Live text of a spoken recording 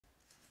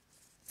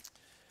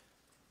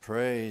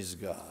Praise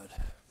God.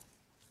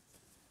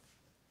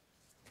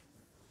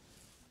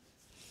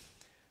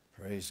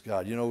 Praise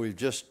God. You know, we've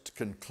just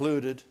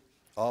concluded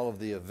all of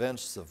the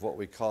events of what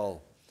we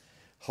call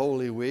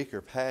Holy Week or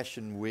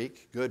Passion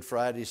Week, Good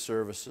Friday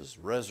services,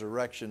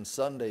 Resurrection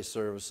Sunday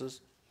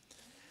services.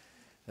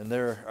 And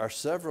there are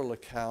several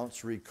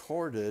accounts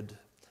recorded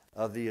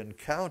of the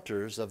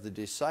encounters of the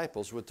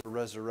disciples with the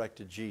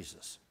resurrected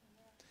Jesus.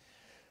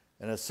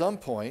 And at some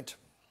point,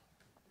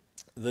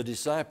 the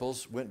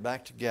disciples went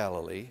back to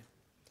Galilee,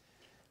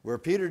 where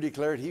Peter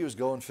declared he was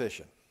going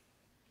fishing.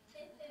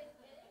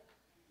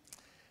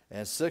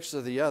 And 6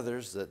 of the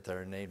others that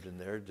are named in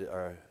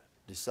there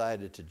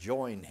decided to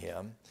join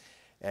him.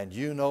 And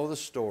you know the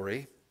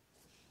story.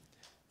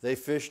 They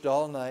fished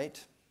all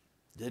night,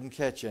 didn't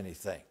catch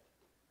anything.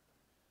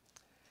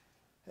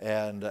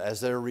 And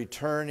as they're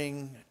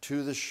returning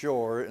to the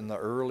shore in the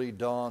early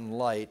dawn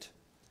light,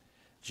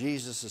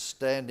 Jesus is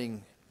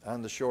standing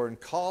on the shore and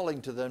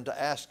calling to them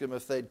to ask them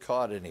if they'd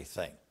caught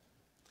anything.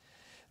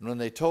 And when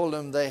they told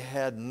him they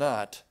had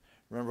not,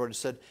 remember what he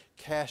said?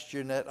 Cast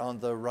your net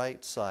on the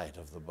right side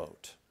of the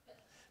boat.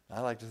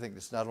 I like to think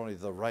it's not only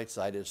the right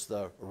side, it's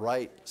the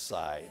right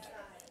side.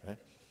 Right?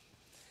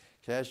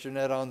 Cast your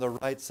net on the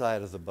right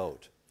side of the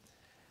boat.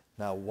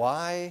 Now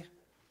why,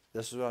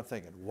 this is what I'm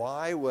thinking,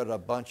 why would a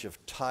bunch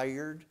of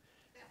tired,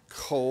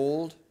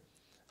 cold,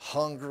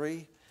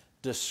 hungry,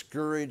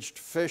 discouraged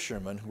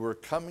fishermen who were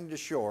coming to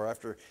shore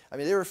after,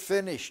 they were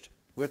finished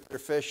with their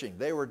fishing.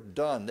 They were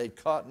done. They'd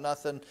caught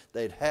nothing.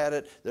 They'd had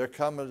it. They're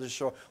coming to the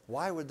shore.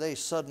 Why would they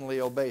suddenly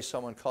obey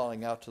someone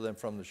calling out to them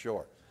from the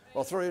shore?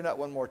 Well, throw your net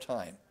one more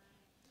time.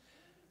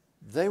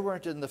 They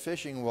weren't in the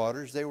fishing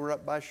waters. They were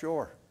up by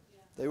shore.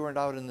 They weren't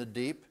out in the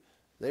deep.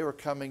 They were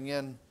coming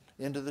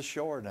into the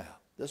shore now.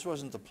 This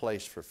wasn't the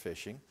place for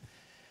fishing.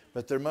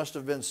 But there must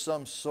have been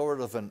some sort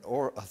of an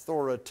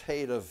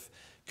authoritative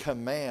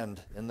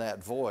command in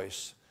that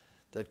voice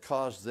that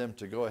caused them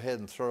to go ahead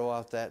and throw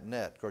out that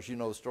net. Of course, you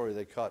know the story.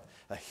 They caught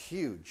a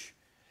huge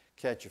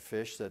catch of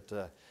fish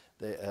that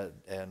as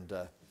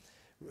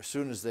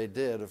soon as they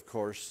did, of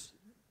course,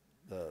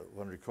 the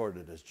one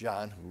recorded as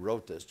John, who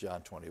wrote this,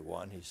 John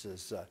 21, he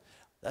says,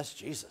 that's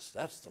Jesus,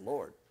 that's the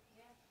Lord.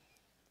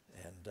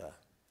 Yeah. And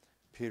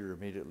Peter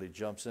immediately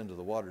jumps into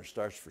the water and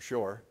starts for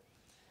shore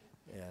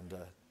and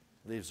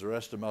leaves the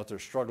rest of them out there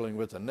struggling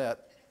with the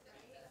net.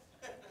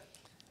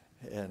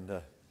 And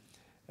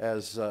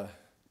as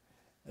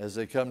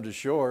they come to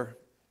shore,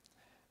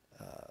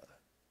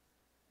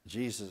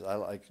 Jesus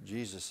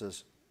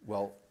says,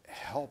 well,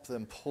 help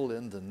them pull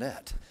in the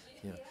net.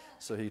 You know,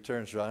 so he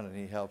turns around and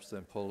he helps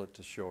them pull it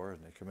to shore,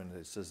 and they come in and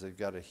it says they've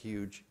got a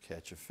huge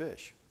catch of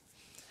fish.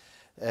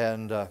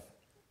 And,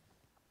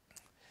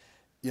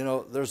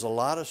 there's a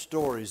lot of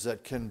stories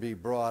that can be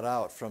brought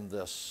out from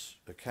this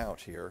account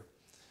here.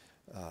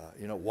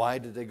 Why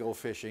did they go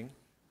fishing?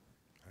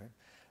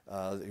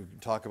 You can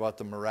talk about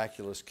the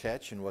miraculous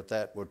catch and what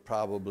that would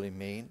probably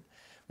mean.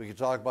 We could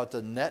talk about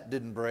the net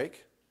didn't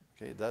break.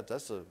 Okay,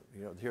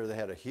 here they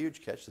had a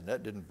huge catch. The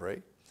net didn't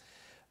break.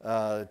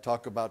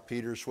 Talk about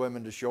Peter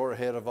swimming to shore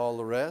ahead of all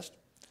the rest.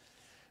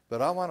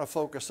 But I want to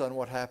focus on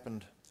what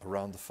happened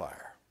around the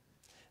fire.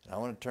 And I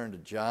want to turn to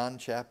John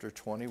chapter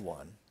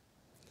 21.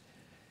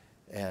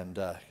 And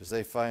because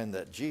they find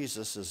that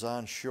Jesus is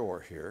on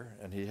shore here,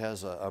 and he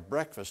has a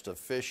breakfast of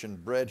fish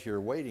and bread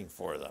here waiting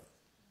for them.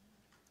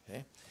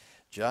 Okay?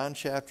 John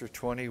chapter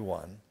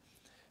 21.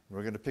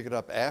 We're going to pick it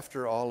up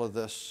after all of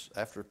this,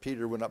 after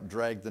Peter went up and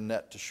dragged the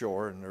net to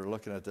shore, and they're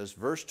looking at this.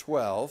 Verse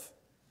 12,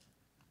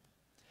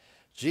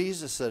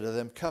 Jesus said to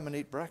them, come and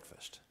eat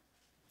breakfast.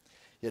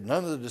 Yet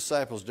none of the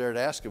disciples dared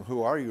ask him,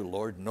 who are you,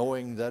 Lord,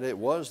 knowing that it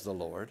was the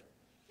Lord.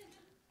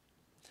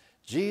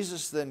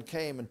 Jesus then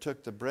came and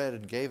took the bread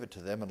and gave it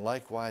to them, and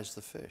likewise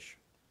the fish.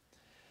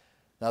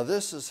 Now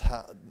this is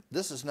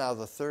now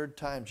the third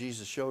time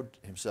Jesus showed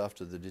himself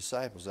to the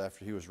disciples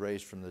after he was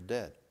raised from the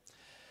dead.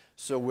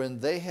 So when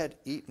they had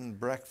eaten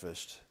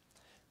breakfast,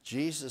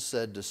 Jesus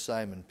said to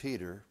Simon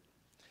Peter,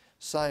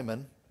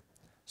 Simon,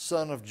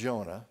 son of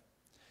Jonah,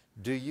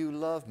 do you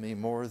love me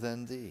more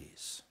than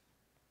these?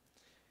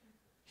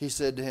 He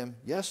said to him,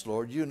 yes,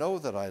 Lord, you know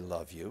that I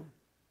love you.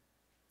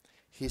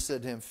 He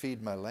said to him,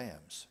 feed my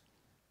lambs.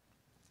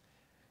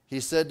 He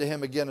said to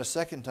him again a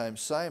second time,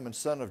 Simon,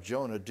 son of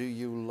Jonah, do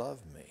you love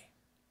me?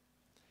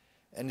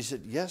 And he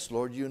said, yes,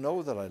 Lord, you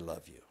know that I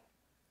love you.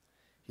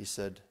 He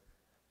said,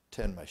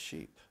 tend my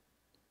sheep.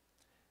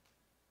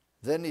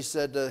 Then he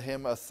said to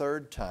him a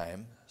third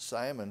time,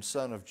 Simon,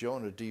 son of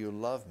Jonah, do you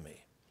love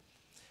me?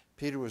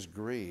 Peter was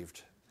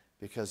grieved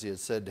because he had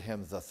said to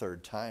him the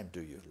third time,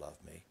 do you love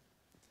me?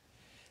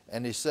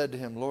 And he said to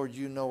him, Lord,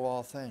 you know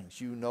all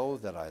things. You know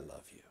that I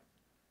love you.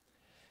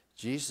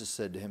 Jesus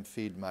said to him,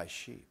 feed my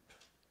sheep.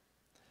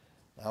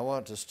 I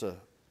want us to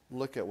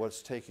look at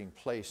what's taking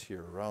place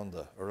here around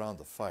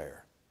the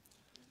fire.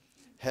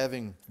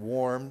 Having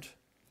warmed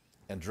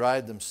and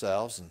dried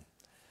themselves and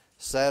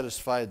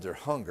satisfied their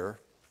hunger,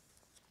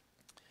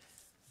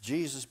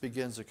 Jesus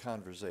begins a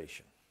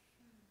conversation.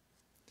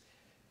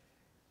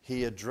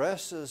 he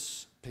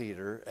addresses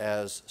Peter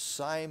as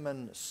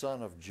Simon,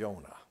 son of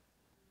Jonah,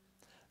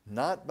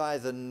 not by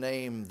the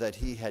name that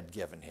he had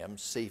given him,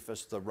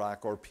 Cephas the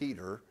rock, or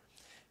Peter.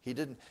 He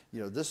didn't,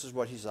 this is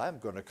what he said, I'm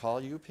going to call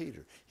you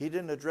Peter. He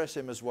didn't address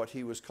him as what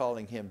he was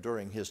calling him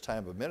during his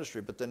time of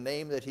ministry, but the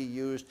name that he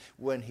used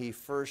when he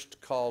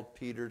first called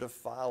Peter to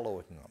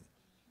follow him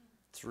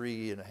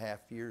 3.5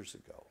 years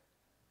ago.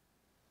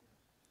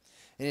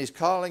 And he's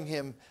calling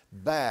him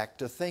back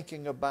to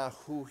thinking about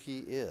who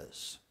he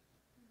is,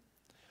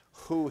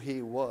 who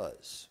he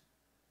was,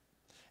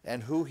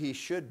 and who he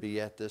should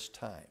be at this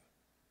time.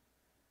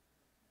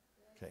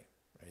 Okay,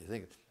 you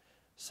think,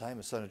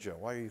 Simon, son of Jonah,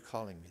 why are you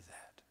calling me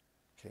that?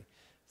 Okay,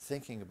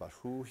 thinking about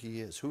who he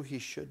is, who he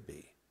should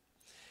be.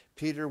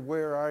 Peter,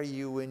 where are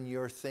you in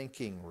your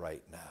thinking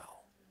right now?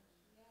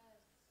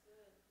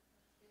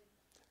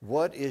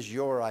 What is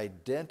your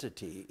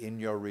identity in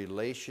your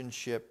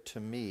relationship to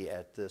me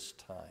at this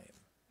time?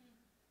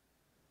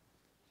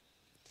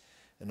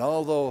 And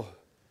although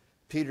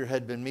Peter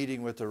had been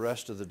meeting with the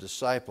rest of the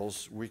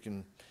disciples, we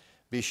can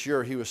be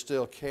sure he was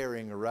still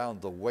carrying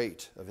around the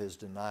weight of his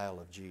denial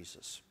of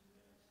Jesus.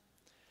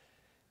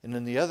 And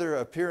in the other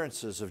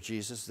appearances of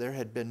Jesus, there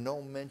had been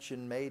no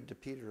mention made to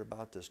Peter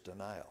about this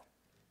denial.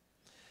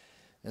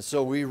 And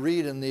so we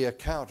read in the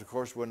account, of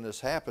course, when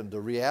this happened,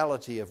 the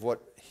reality of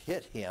what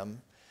hit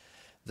him.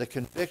 The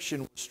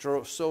conviction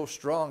was so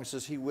strong, it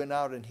says he went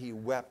out and he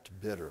wept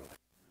bitterly.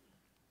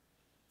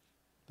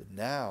 But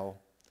now,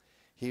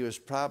 he was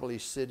probably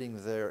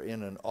sitting there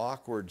in an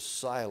awkward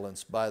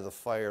silence by the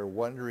fire,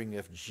 wondering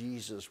if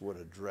Jesus would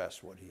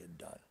address what he had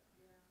done.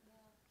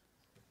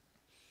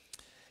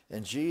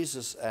 And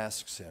Jesus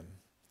asks him,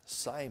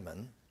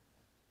 Simon,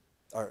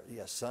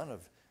 son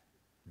of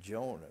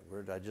Jonah,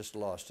 I just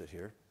lost it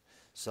here,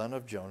 son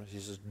of Jonah, he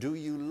says, do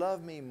you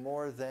love me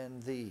more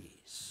than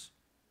these?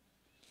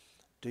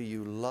 Do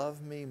you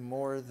love me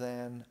more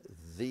than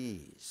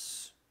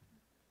these?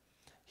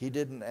 He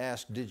didn't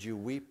ask, did you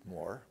weep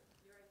more?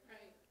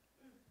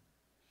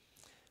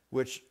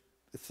 Which,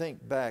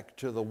 think back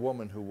to the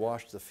woman who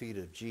washed the feet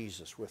of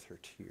Jesus with her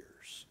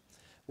tears.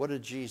 What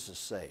did Jesus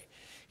say?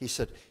 He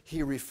said,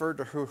 he referred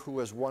to her who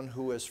as one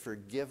who has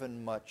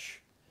forgiven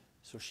much,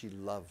 so she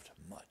loved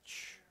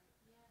much.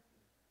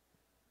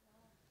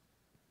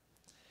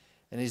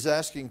 And he's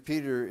asking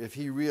Peter if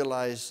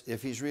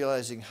he's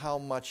realizing how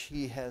much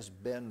he has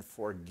been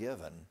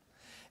forgiven,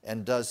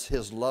 and does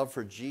his love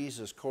for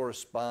Jesus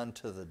correspond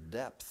to the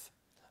depth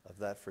of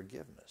that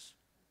forgiveness?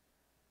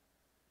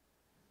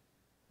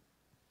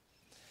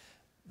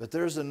 But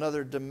there's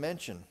another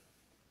dimension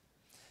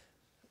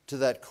to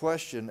that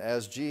question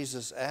as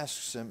Jesus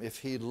asks him if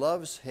he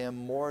loves him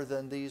more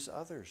than these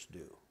others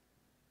do.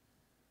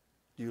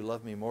 Do you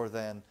love me more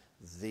than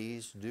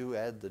these do?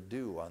 Add the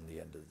do on the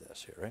end of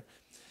this here, right?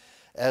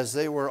 As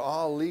they were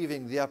all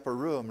leaving the upper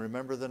room,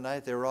 remember the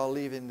night they were all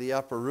leaving the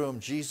upper room,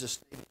 Jesus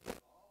stated that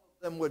all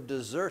of them would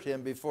desert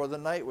him before the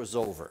night was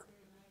over.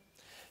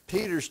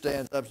 Peter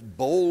stands up,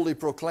 boldly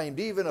proclaimed,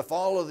 even if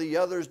all of the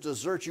others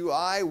desert you,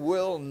 I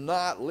will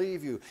not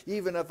leave you,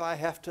 even if I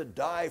have to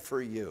die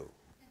for you.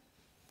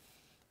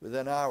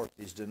 Within hours,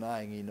 he's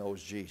denying he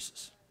knows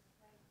Jesus.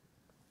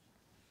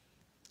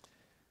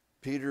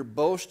 Peter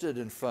boasted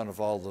in front of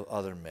all the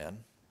other men.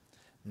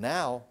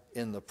 Now,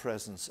 in the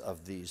presence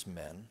of these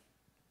men,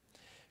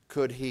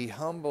 could he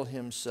humble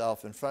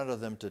himself in front of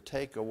them to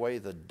take away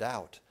the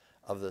doubt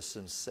of the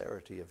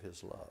sincerity of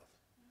his love?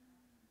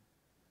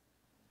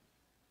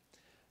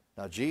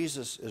 Now,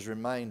 Jesus is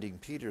reminding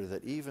Peter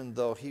that even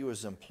though he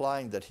was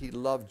implying that he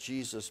loved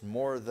Jesus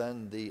more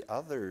than the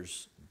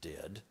others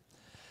did,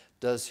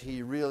 does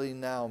he really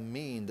now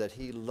mean that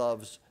he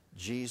loves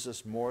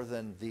Jesus more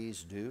than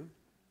these do?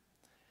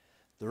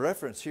 The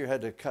reference here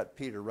had to cut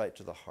Peter right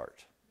to the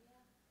heart.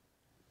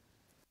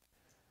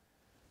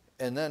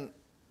 And then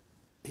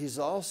he's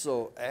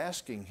also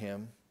asking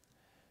him,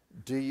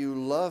 do you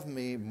love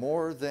me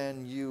more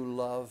than you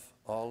love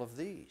all of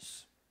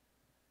these?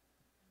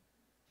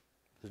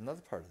 There's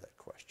another part of that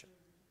question.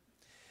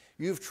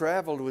 You've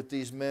traveled with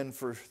these men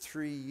for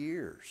 3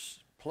 years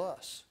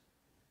plus.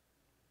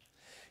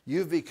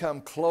 You've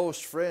become close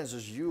friends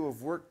as you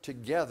have worked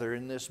together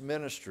in this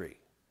ministry.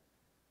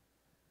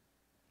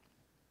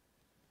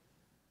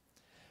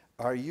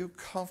 Are you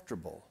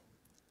comfortable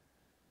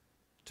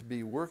to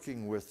be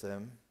working with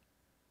them?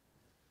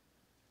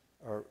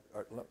 Or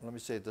let me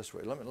say it this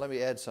way. Let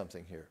me add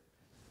something here.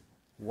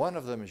 One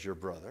of them is your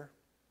brother.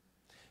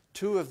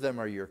 2 of them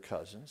are your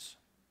cousins.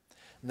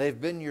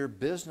 They've been your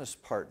business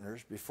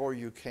partners before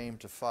you came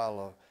to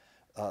follow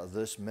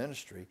this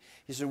ministry.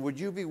 He said, would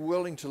you be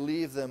willing to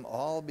leave them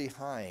all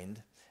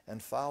behind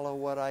and follow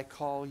what I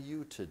call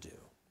you to do?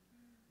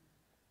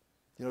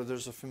 You know,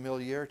 there's a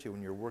familiarity when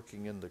you're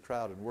working in the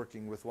crowd and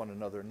working with one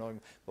another,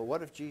 knowing, but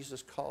what if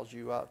Jesus calls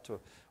you out to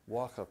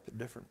walk a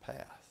different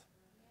path?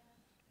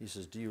 He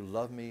says, do you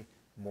love me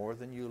more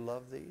than you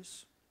love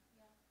these?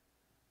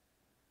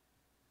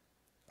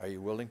 Are you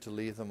willing to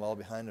leave them all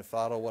behind and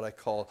follow what I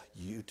call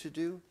you to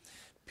do?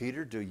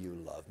 Peter, do you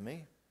love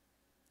me?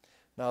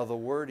 Now, the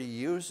word he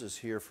uses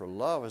here for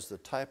love is the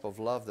type of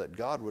love that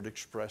God would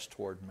express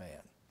toward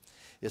man.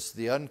 It's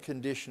the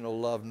unconditional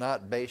love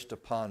not based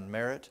upon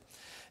merit.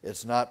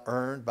 It's not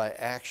earned by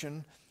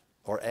action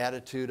or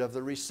attitude of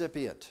the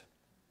recipient.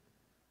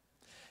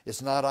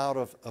 It's not out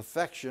of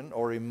affection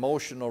or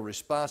emotional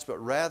response,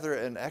 but rather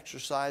an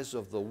exercise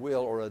of the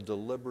will or a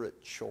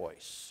deliberate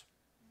choice.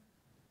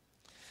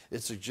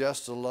 It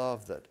suggests a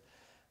love that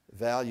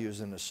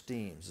values and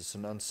esteems. It's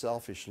an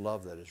unselfish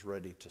love that is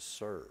ready to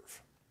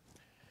serve.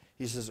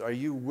 He says, are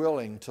you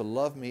willing to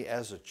love me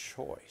as a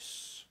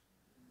choice?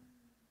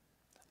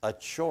 A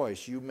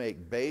choice you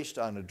make based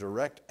on a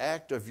direct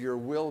act of your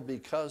will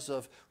because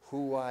of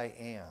who I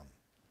am.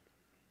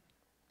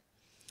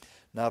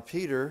 Now,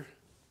 Peter,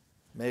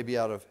 maybe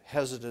out of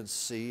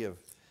hesitancy of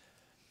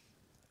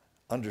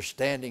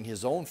understanding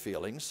his own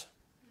feelings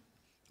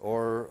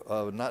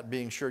or not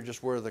being sure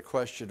just where the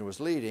question was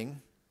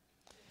leading,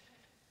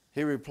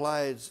 he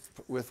replies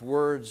with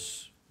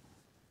words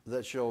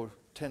that show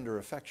tender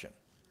affection.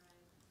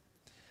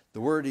 The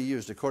word he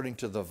used, according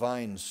to the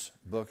Vine's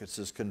book, it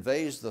says,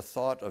 conveys the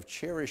thought of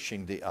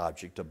cherishing the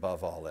object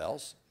above all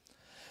else,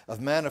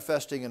 of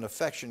manifesting an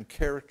affection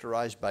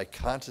characterized by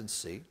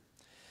constancy,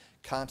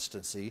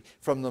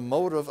 from the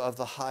motive of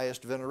the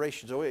highest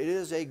veneration. So it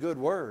is a good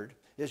word.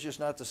 It's just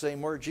not the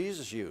same word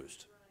Jesus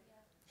used.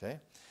 Okay?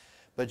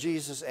 But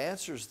Jesus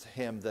answers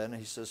him then,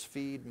 he says,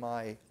 feed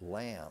my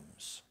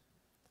lambs.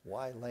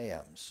 Why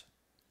lambs?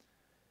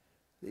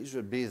 These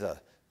would be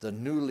the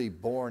newly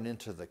born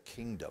into the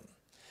kingdom.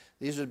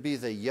 These would be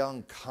the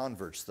young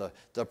converts,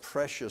 the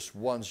precious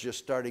ones just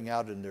starting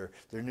out in their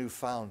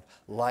newfound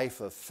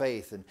life of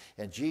faith.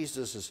 And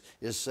Jesus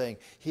is saying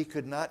he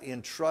could not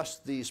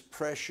entrust these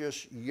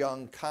precious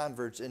young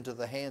converts into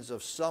the hands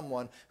of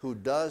someone who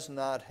does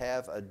not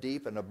have a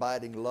deep and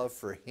abiding love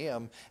for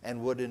him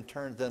and would in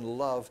turn then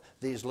love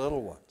these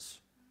little ones.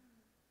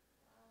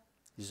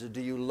 He said,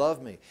 do you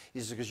love me?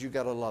 He said, because you've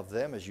got to love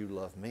them as you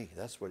love me.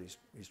 That's what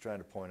he's trying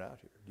to point out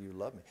here. Do you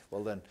love me?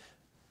 Well, then,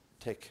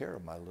 take care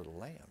of my little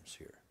lambs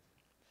here.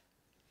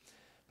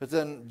 But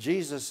then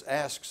Jesus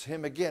asks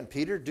him again,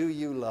 Peter, do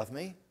you love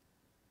me?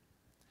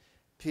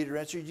 Peter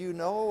answered, you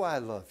know I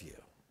love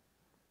you.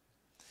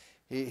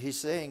 He's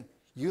saying,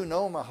 you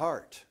know my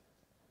heart.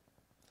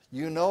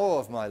 You know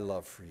of my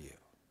love for you.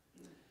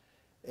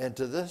 And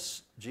to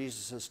this,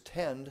 Jesus says,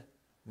 tend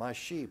my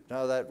sheep.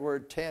 Now that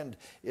word tend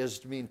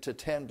is mean to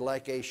tend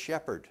like a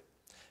shepherd,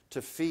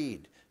 to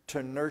feed,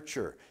 to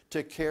nurture,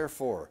 to care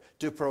for,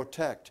 to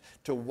protect,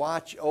 to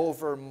watch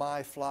over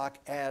my flock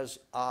as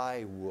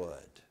I would.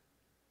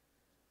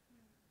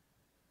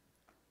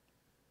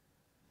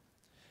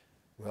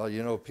 Well,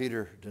 you know,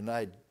 Peter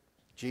denied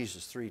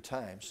Jesus 3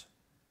 times.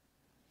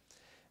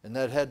 And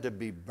that had to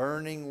be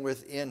burning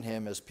within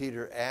him as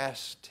Peter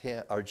asked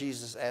him, or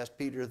Jesus asked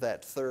Peter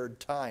that 3rd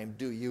time,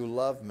 do you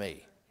love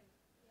me?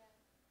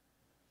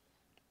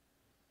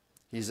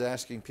 He's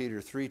asking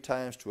Peter 3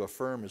 times to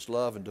affirm his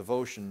love and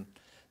devotion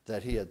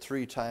that he had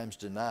 3 times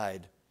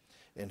denied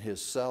in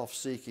his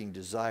self-seeking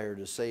desire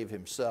to save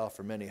himself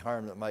from any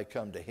harm that might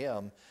come to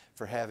him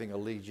for having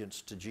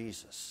allegiance to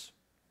Jesus.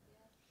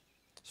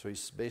 So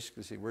he's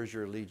basically saying, where's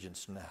your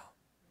allegiance now?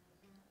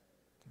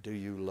 Do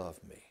you love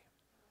me?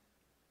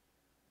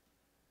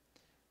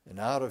 And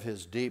out of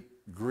his deep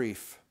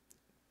grief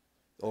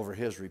over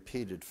his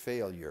repeated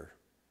failure,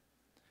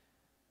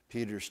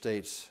 Peter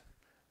states,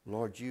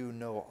 Lord, you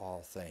know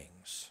all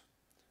things.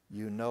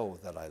 You know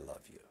that I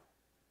love you.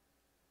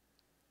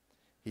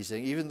 He's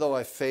saying, even though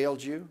I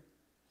failed you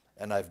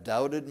and I've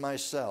doubted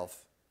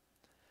myself,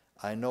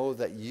 I know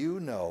that you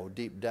know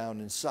deep down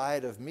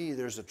inside of me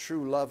there's a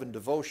true love and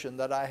devotion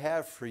that I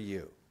have for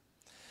you.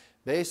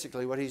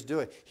 Basically what he's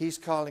doing, he's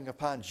calling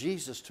upon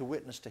Jesus to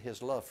witness to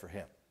his love for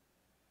him.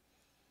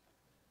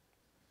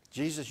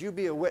 Jesus, you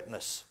be a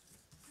witness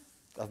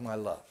of my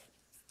love.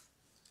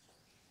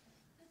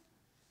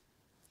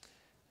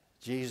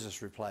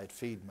 Jesus replied,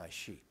 feed my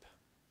sheep.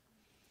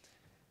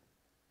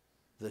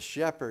 The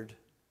shepherd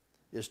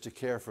is to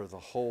care for the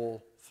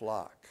whole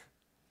flock.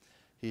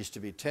 He's to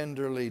be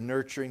tenderly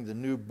nurturing the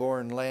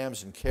newborn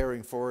lambs and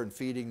caring for and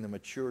feeding the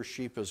mature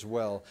sheep as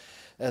well.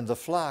 And the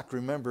flock,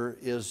 remember,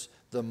 is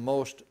the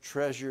most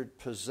treasured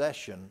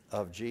possession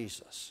of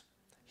Jesus.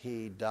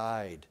 He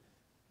died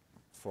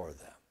for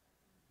them.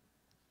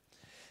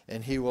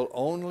 And he will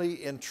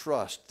only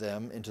entrust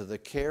them into the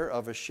care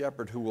of a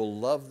shepherd who will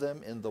love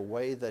them in the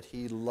way that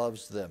he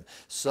loves them.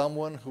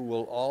 Someone who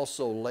will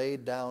also lay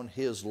down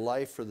his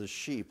life for the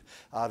sheep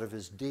out of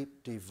his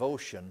deep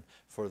devotion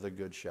for the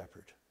good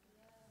shepherd.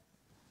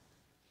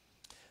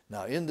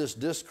 Now, in this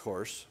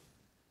discourse,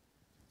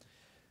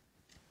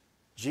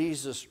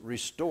 Jesus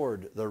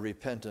restored the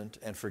repentant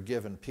and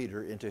forgiven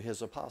Peter into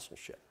his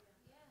apostleship.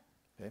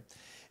 Okay?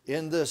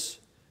 In this,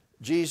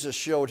 Jesus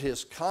showed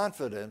his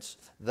confidence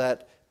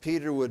that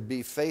Peter would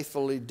be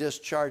faithfully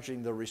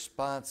discharging the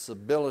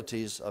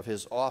responsibilities of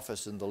his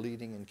office in the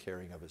leading and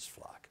caring of his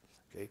flock.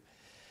 Okay?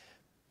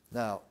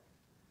 Now,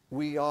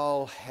 we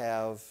all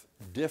have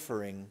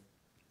differing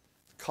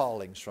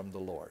callings from the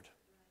Lord.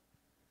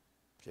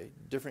 Okay,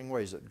 differing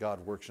ways that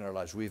God works in our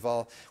lives.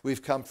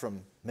 We've come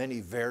from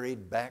many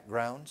varied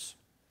backgrounds,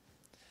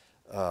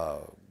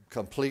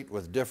 complete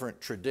with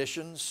different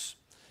traditions,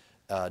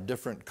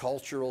 different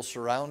cultural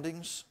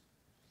surroundings.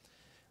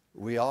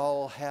 We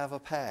all have a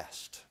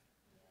past.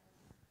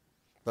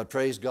 But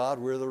praise God,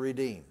 we're the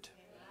redeemed.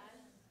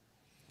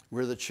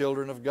 We're the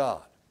children of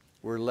God.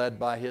 We're led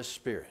by His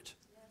Spirit.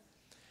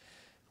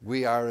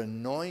 We are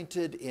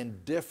anointed in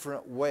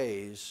different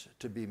ways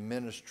to be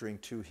ministering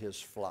to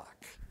His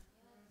flock.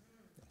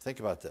 Think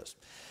about this.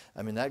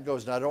 I mean, that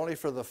goes not only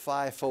for the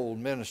fivefold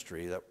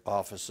ministry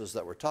offices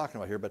that we're talking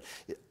about here, but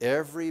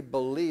every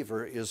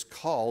believer is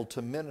called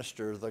to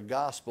minister the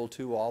gospel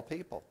to all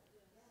people.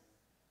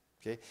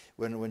 Okay?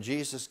 When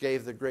Jesus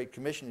gave the Great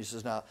Commission, He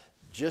says, now,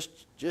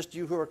 just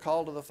you who are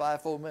called to the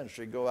fivefold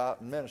ministry, go out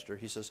and minister.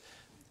 He says,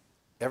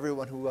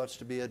 everyone who wants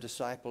to be a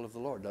disciple of the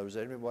Lord. That was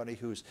everybody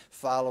who's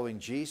following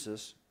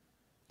Jesus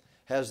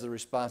has the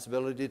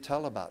responsibility to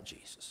tell about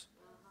Jesus.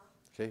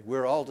 Okay?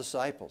 We're all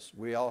disciples.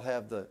 We all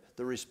have the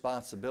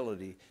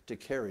responsibility to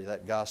carry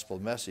that gospel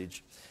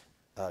message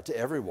to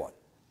everyone.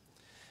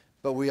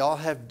 But we all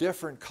have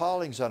different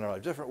callings on our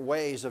life, different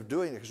ways of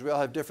doing it, because we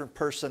all have different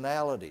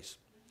personalities.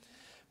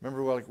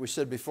 Remember, like we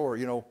said before,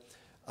 you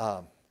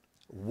know,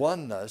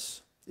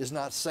 oneness is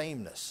not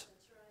sameness.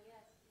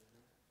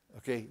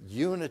 Okay,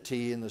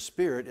 unity in the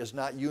Spirit is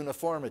not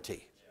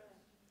uniformity.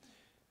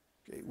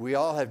 Okay, we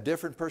all have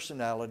different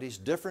personalities,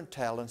 different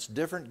talents,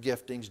 different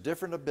giftings,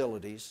 different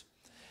abilities,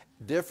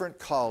 different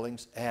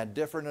callings, and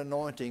different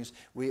anointings.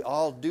 We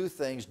all do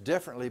things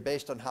differently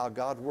based on how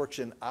God works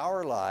in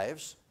our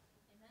lives,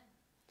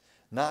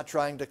 not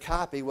trying to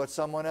copy what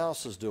someone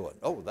else is doing.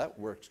 Oh, that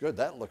works good.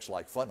 That looks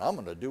like fun. I'm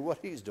going to do what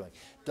he's doing.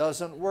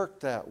 Doesn't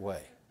work that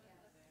way.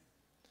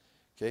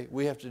 Okay,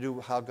 we have to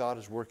do how God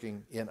is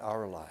working in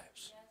our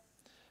lives.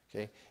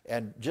 Okay,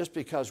 and just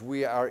because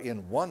we are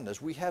in oneness,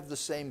 we have the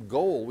same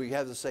goal, we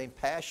have the same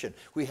passion,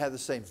 we have the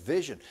same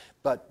vision,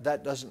 but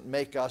that doesn't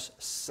make us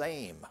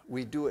same.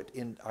 We do it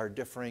in our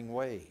differing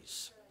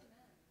ways.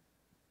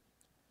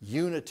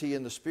 Unity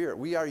in the Spirit.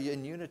 We are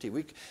in unity.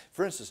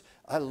 For instance,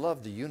 I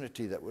love the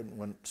unity that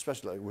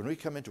especially when we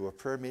come into a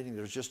prayer meeting,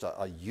 there's just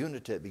a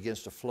unity that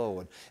begins to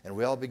flow, and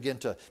we all begin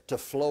to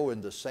flow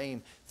in the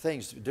same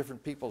things,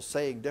 different people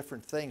saying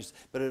different things,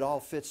 but it all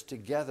fits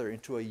together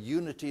into a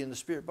unity in the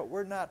Spirit. But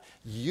we're not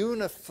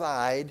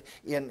unified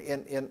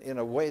in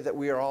a way that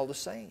we are all the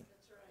same.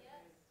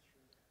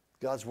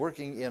 God's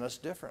working in us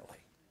differently.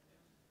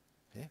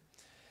 Okay?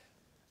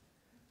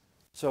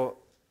 So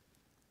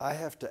I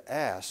have to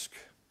ask,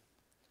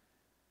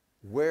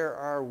 where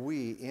are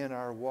we in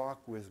our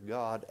walk with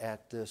God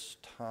at this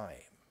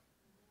time?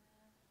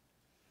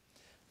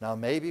 Now,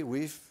 maybe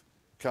we've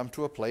come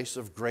to a place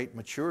of great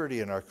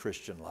maturity in our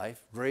Christian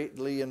life,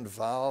 greatly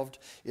involved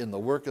in the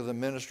work of the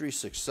ministry,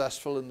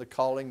 successful in the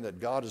calling that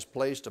God has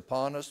placed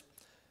upon us.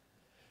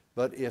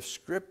 But if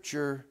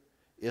Scripture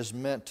is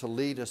meant to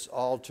lead us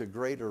all to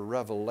greater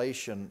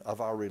revelation of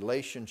our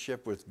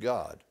relationship with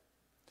God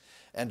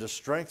and to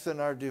strengthen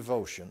our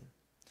devotion,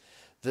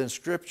 then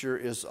Scripture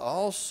is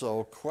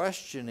also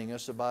questioning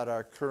us about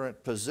our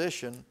current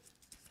position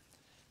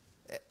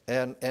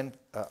and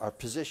our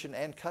position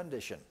and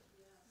condition.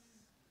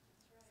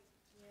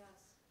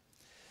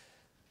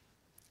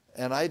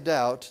 And I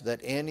doubt that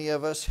any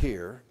of us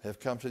here have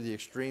come to the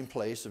extreme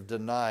place of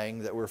denying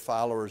that we're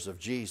followers of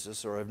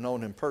Jesus or have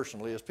known Him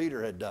personally as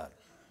Peter had done.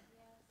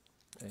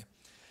 Okay?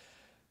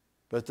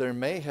 But there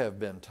may have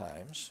been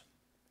times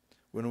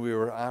when we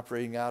were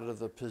operating out of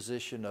the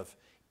position of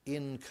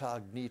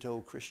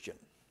incognito Christian.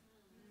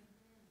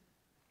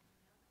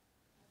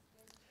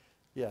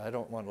 Yeah, I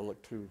don't want to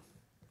look too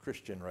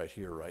Christian right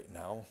here, right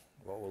now.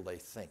 What will they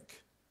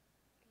think?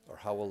 Or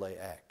how will they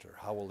act? Or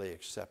how will they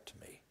accept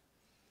me?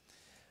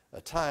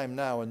 A time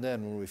now and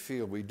then when we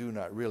feel we do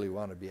not really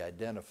want to be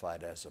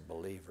identified as a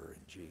believer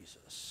in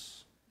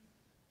Jesus.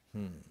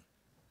 Now,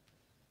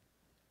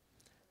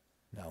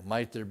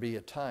 might there be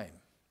a time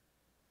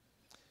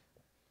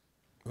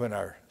when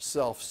our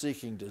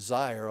self-seeking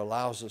desire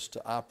allows us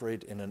to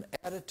operate in an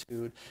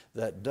attitude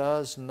that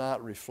does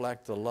not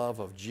reflect the love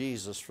of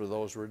Jesus for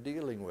those we're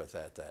dealing with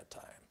at that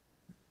time?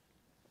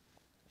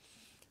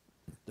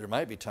 There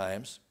might be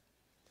times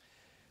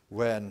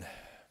when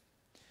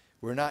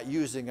we're not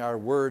using our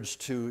words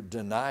to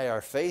deny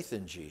our faith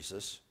in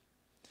Jesus,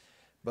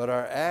 but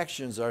our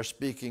actions are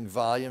speaking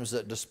volumes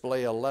that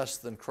display a less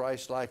than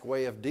Christ-like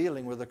way of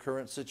dealing with the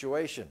current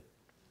situation.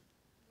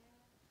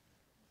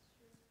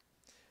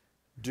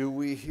 Do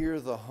we hear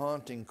the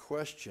haunting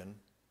question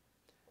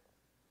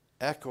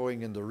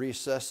echoing in the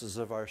recesses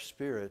of our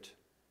spirit,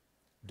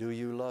 do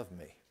you love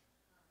me?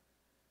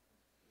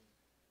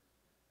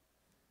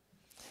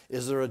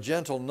 Is there a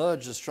gentle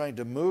nudge that's trying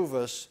to move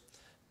us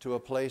to a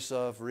place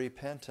of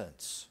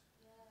repentance?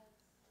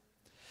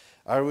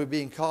 Are we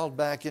being called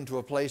back into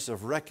a place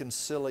of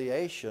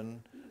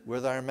reconciliation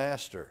with our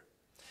Master?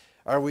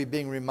 Are we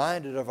being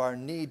reminded of our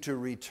need to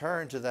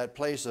return to that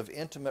place of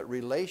intimate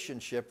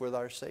relationship with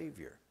our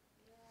Savior?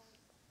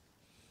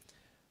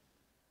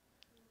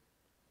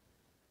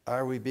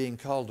 are we being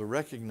called to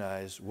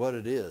recognize what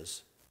it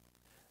is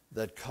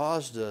that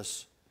caused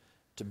us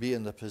to be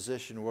in the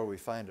position where we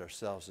find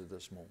ourselves at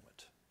this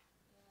moment?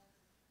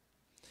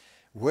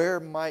 Where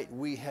might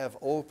we have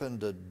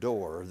opened a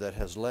door that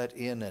has let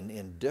in an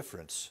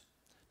indifference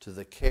to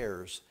the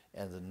cares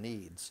and the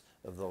needs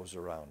of those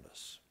around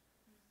us?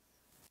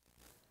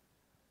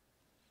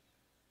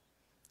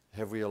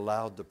 Have we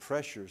allowed the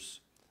pressures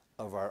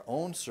of our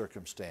own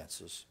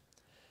circumstances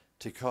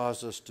to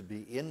cause us to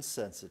be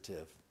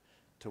insensitive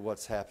to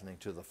what's happening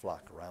to the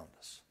flock around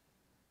us?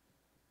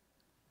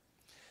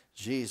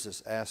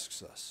 Jesus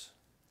asks us,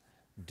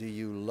 do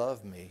you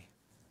love me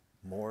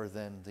more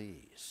than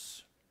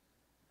these?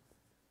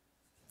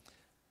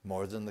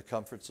 More than the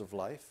comforts of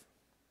life?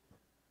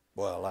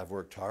 Well, I've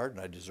worked hard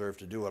and I deserve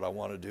to do what I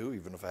want to do,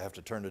 even if I have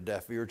to turn a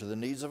deaf ear to the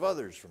needs of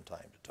others from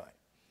time to time.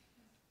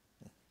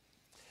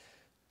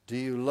 Do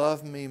you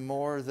love me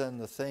more than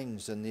the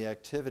things and the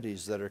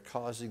activities that are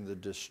causing the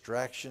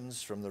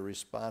distractions from the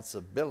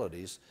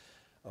responsibilities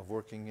of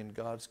working in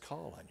God's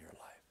call on your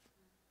life?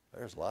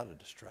 There's a lot of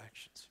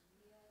distractions.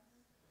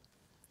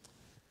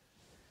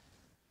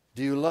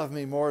 Do you love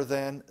me more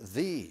than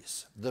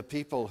these, the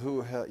people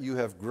who you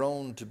have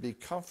grown to be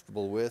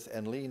comfortable with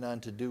and lean on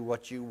to do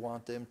what you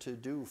want them to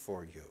do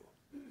for you?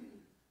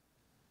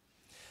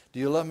 Do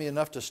you love me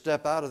enough to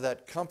step out of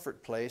that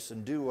comfort place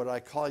and do what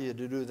I call you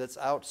to do that's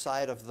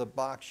outside of the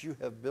box you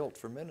have built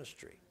for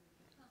ministry?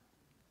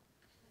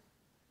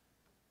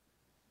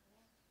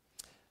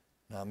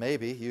 Now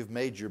maybe you've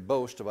made your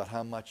boast about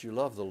how much you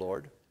love the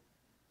Lord,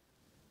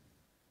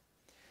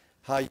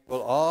 how you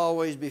will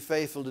always be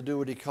faithful to do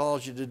what He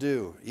calls you to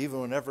do, even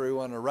when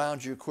everyone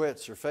around you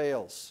quits or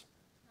fails.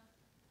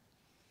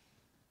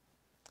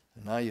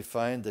 And now you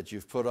find that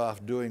you've put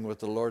off doing what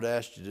the Lord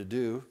asked you to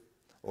do,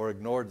 or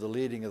ignored the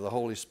leading of the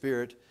Holy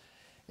Spirit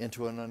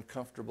into an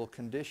uncomfortable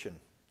condition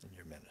in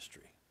your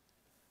ministry.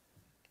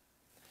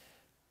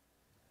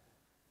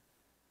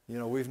 You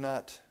know, we've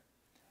not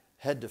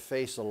had to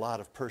face a lot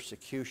of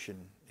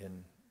persecution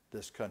in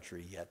this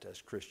country yet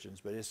as Christians,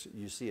 but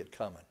you see it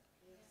coming.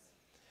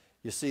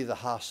 You see the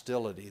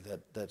hostility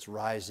that's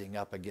rising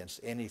up against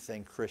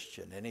anything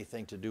Christian,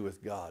 anything to do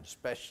with God,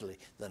 especially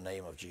the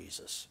name of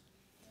Jesus.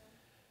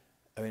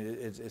 I mean,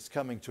 it's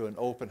coming to an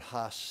open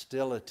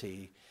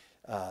hostility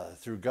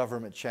through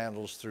government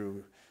channels,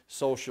 through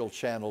social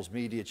channels,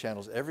 media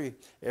channels,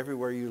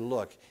 everywhere you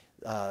look.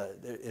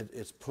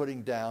 It's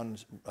putting down,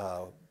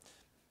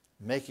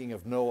 making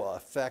of no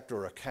effect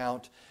or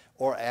account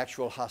or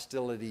actual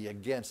hostility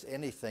against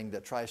anything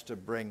that tries to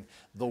bring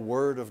the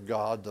Word of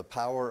God, the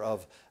power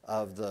of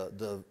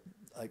the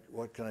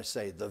what can I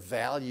say, the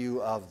value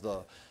of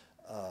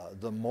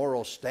the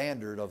moral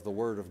standard of the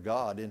Word of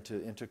God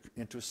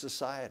into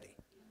society.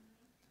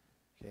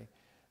 Okay?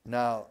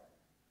 Now,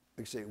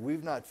 like I say,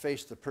 we've not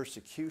faced the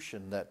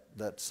persecution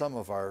that some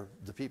of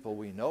the people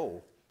we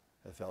know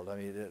have felt. I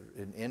mean,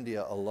 in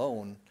India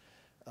alone,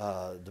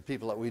 the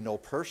people that we know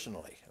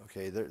personally,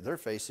 okay, they're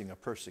facing a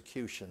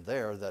persecution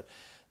there that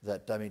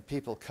I mean,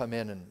 people come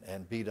in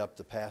and beat up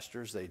the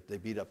pastors. They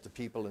beat up the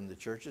people in the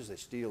churches. They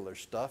steal their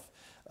stuff,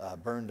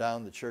 burn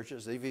down the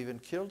churches. They've even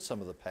killed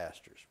some of the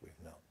pastors we've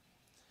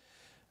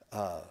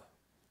known.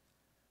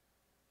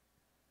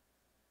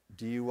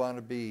 Do you want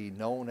to be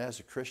known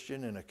as a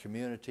Christian in a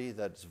community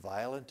that's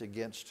violent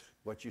against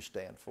what you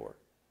stand for?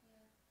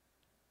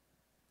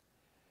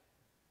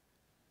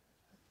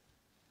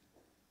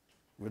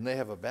 When they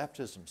have a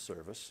baptism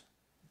service,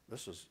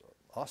 this is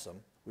awesome.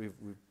 We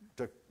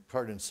took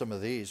part in some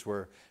of these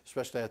where,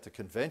 especially at the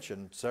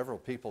convention, several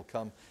people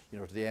come,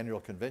 to the annual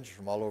convention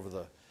from all over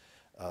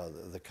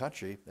the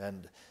country,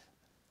 and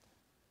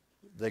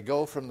they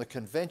go from the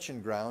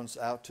convention grounds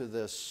out to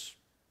this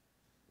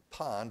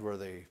pond where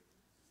they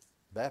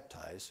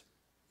baptize,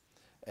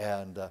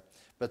 and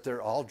but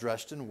they're all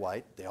dressed in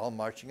white. They're all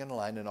marching in a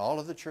line, and all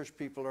of the church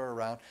people are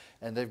around,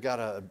 and they've got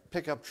a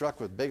pickup truck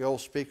with big old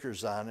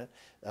speakers on it,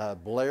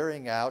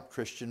 blaring out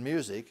Christian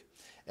music,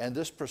 and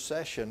this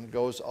procession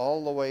goes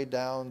all the way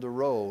down the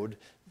road,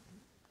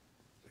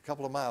 a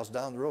couple of miles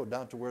down the road,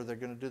 down to where they're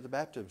going to do the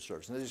baptism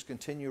service. And they just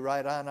continue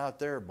right on out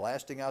there,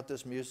 blasting out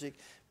this music,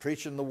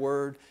 preaching the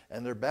word,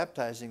 and they're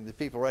baptizing the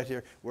people right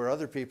here where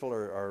other people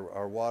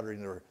are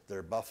watering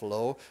their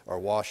buffalo or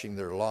washing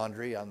their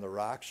laundry on the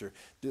rocks or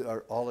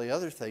all the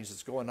other things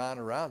that's going on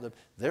around them.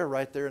 They're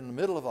right there in the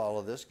middle of all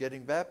of this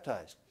getting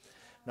baptized.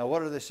 Now,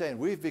 what are they saying?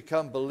 We've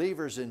become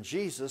believers in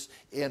Jesus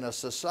in a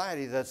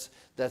society that's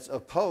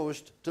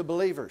opposed to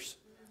believers.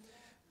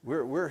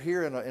 We're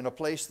here in a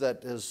place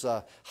that is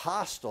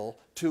hostile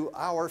to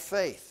our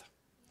faith,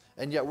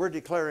 and yet we're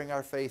declaring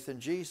our faith in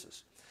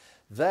Jesus.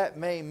 That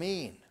may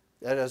mean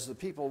that as the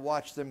people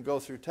watch them go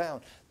through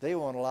town, they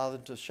won't allow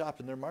them to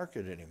shop in their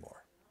market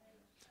anymore.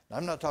 Now,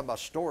 I'm not talking about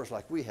stores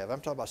like we have. I'm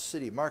talking about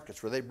city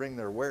markets where they bring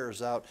their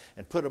wares out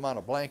and put them on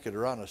a blanket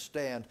or on a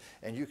stand,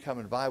 and you come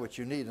and buy what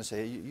you need and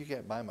say, hey, you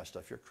can't buy my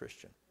stuff. You're a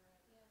Christian.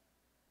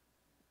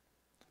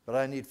 But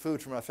I need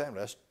food for my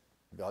family.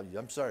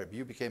 I'm sorry, but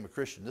you became a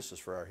Christian. This is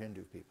for our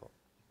Hindu people.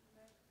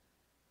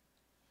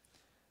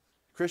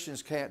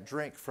 Christians can't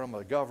drink from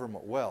a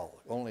government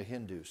well. Only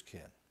Hindus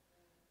can.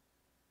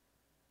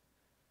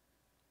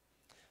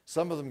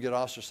 Some of them get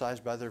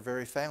ostracized by their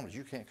very families.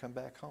 You can't come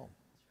back home.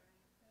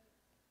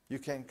 You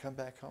can't come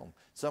back home.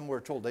 Some were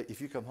told, that if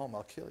you come home,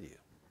 I'll kill you.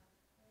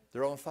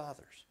 Their own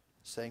fathers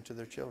saying to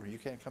their children, you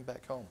can't come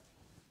back home.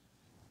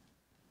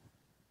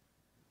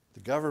 The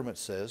government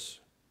says,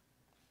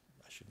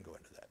 I shouldn't go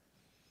into that.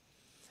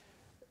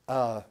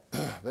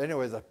 But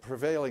anyway, the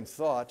prevailing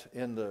thought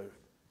in the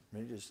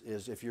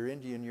is if you're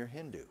Indian, you're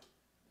Hindu.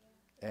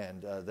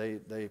 And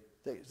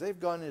they've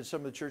gone into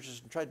some of the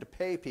churches and tried to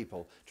pay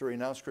people to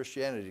renounce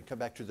Christianity and come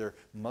back to their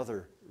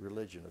mother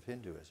religion of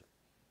Hinduism.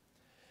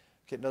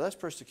 Okay, now that's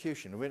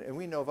persecution. And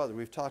we know of others.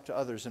 We've talked to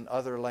others in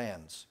other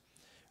lands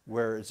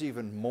where it's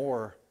even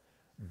more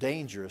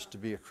dangerous to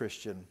be a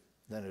Christian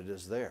than it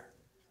is there.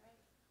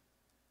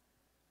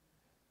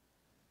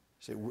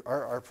 See,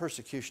 our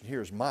persecution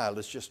here is mild.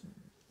 It's just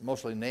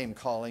mostly name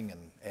calling,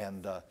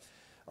 and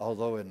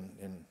although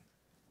in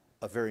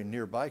a very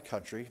nearby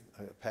country,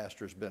 a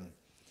pastor's been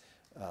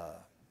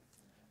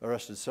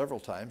arrested several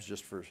times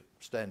just for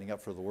standing up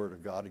for the Word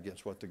of God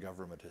against what the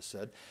government has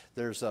said.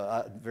 There's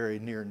a very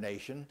near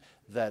nation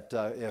that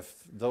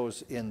if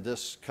those in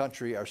this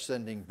country are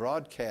sending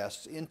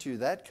broadcasts into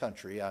that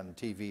country on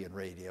TV and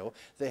radio,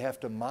 they have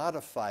to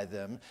modify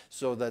them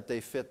so that they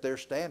fit their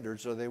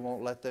standards, or they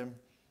won't let them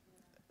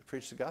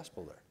preach the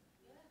gospel there.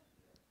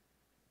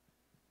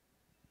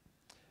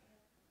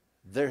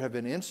 There have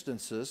been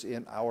instances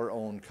in our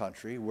own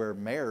country where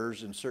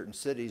mayors in certain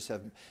cities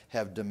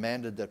have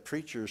demanded that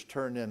preachers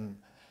turn in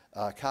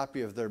a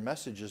copy of their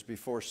messages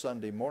before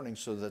Sunday morning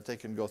so that they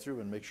can go through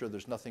and make sure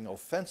there's nothing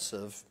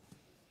offensive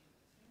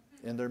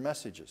in their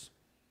messages.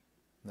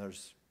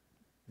 There's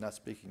not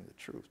speaking the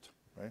truth,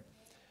 right?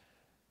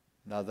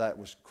 Now that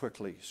was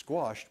quickly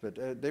squashed,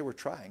 but they were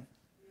trying.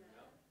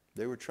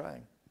 They were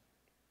trying.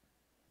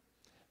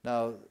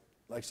 Now,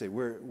 like I say,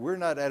 we're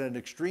not at an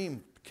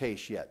extreme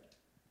case yet.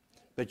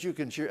 But you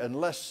can cheer,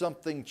 unless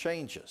something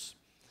changes,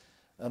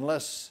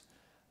 unless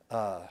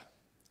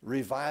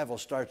revival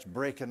starts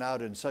breaking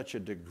out in such a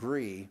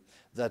degree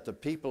that the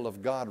people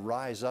of God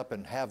rise up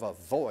and have a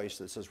voice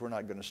that says, we're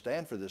not going to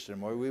stand for this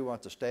anymore. We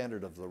want the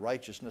standard of the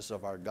righteousness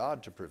of our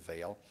God to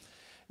prevail.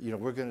 You know,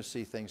 we're going to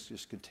see things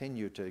just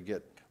continue to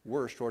get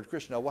worse toward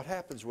Christians. Now, what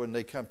happens when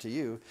they come to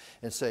you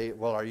and say,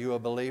 well, are you a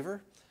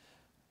believer?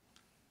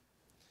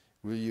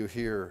 Will you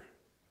hear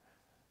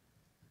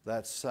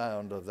that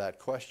sound of that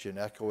question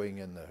echoing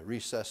in the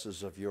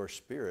recesses of your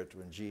spirit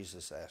when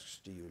Jesus asks,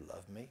 do you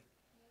love me?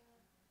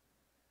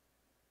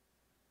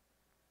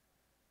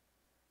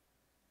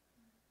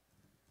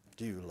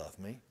 Do you love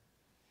me?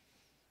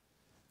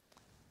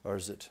 Or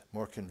is it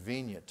more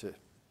convenient to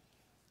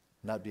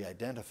not be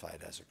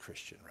identified as a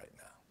Christian right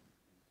now?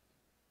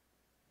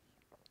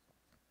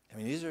 I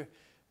mean, these are,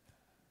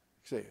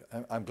 say,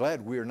 I'm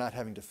glad we're not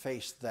having to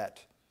face that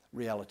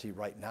reality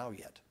right now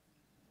yet.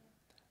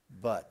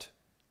 But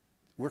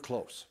we're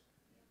close.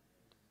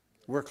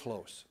 We're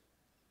close.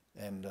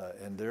 And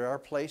there are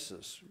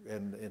places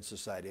in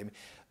society. I mean,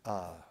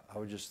 I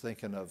was just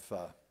thinking of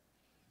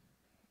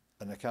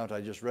an account I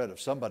just read of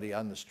somebody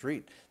on the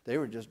street. They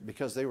were just,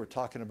 because they were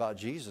talking about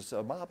Jesus,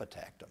 a mob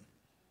attacked them.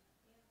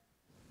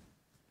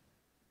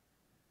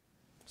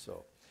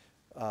 So,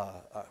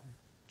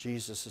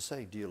 Jesus is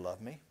saying, do you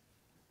love me?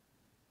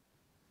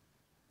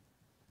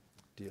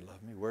 Do you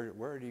love me?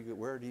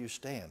 Where do you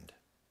stand?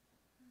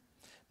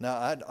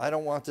 Now, I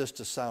don't want this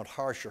to sound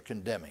harsh or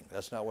condemning.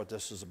 That's not what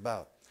this is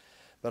about.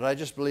 But I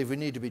just believe we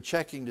need to be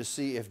checking to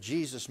see if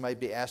Jesus might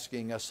be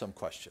asking us some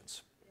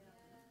questions.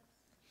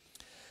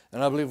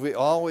 And I believe we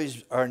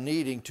always are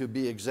needing to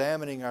be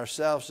examining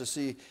ourselves to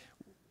see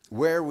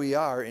where we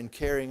are in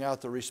carrying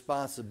out the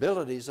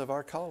responsibilities of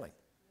our calling.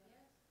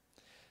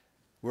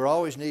 We're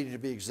always needing to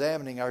be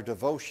examining our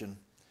devotion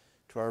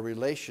to our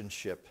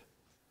relationship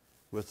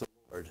with the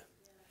Lord.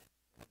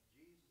 If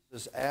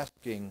Jesus is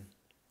asking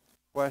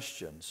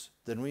questions,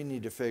 then we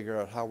need to figure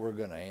out how we're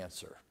going to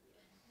answer.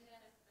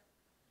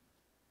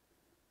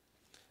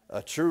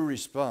 A true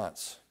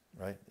response,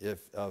 right,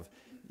 of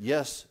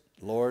yes,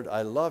 Lord,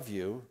 I love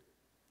you,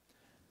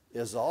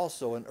 is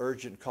also an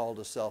urgent call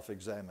to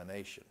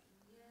self-examination.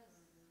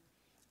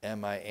 Yes.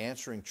 Am I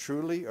answering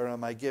truly, or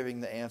am I giving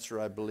the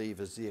answer I believe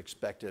is the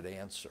expected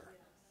answer?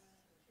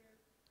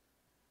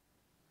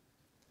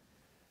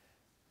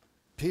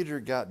 Peter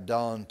got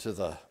down to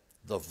the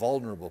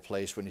vulnerable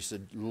place when he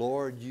said,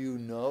 Lord, you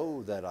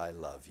know that I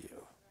love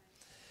you.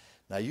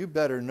 Now, you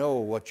better know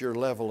what your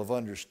level of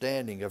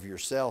understanding of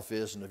yourself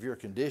is and of your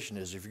condition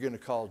is if you're going to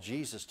call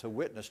Jesus to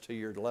witness to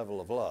your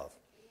level of love.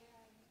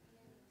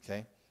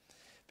 Okay?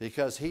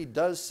 Because he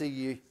does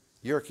see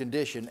your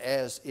condition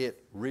as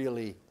it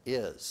really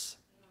is.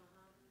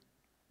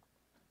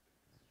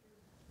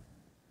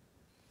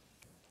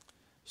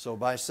 So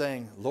by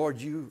saying,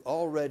 Lord, you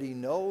already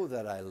know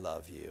that I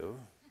love you,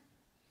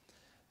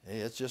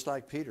 it's just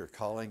like Peter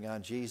calling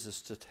on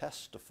Jesus to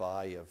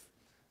testify of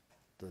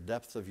the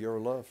depth of your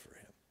love for him.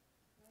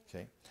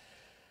 Okay?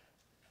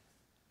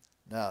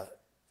 Now,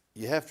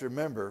 you have to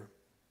remember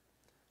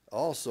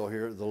also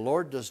here, the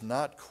Lord does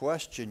not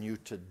question you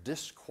to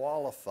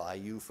disqualify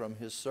you from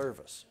his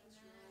service.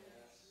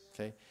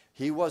 Okay?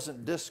 He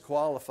wasn't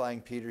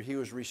disqualifying Peter, he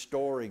was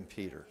restoring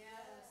Peter.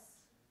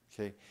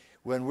 Okay?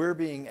 When we're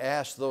being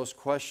asked those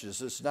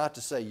questions, it's not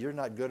to say you're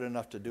not good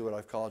enough to do what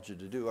I've called you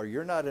to do, or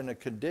you're not in a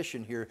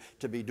condition here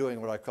to be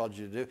doing what I've called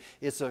you to do.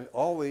 It's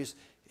always,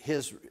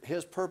 his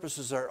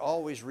purposes are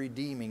always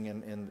redeeming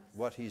in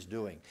what he's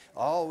doing.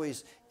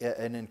 Always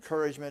an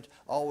encouragement,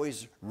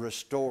 always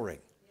restoring.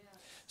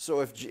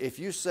 So if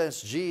you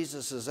sense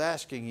Jesus is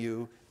asking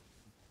you,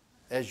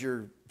 as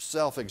you're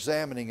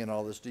self-examining in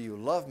all this, do you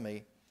love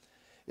me?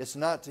 It's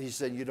not he's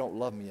saying you don't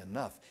love me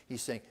enough.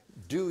 He's saying,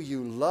 do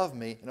you love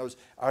me? In other words,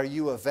 are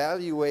you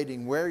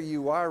evaluating where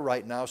you are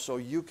right now so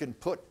you can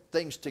put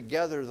things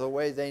together the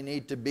way they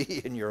need to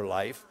be in your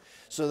life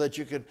so that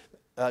you can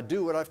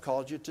do what I've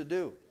called you to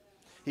do?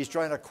 He's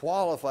trying to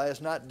qualify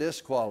us, not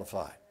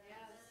disqualify.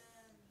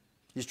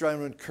 He's trying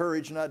to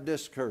encourage, not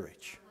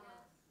discourage.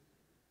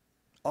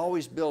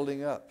 Always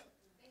building up.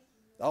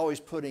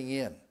 Always putting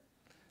in.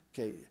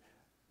 Okay,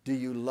 do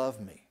you love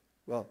me?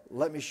 Well,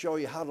 let me show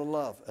you how to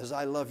love as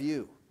I love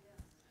you.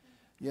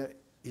 You know,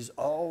 he's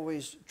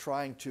always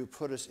trying to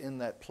put us in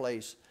that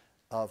place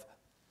of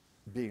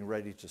being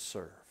ready to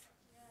serve.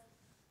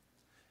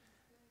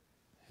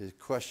 He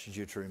questions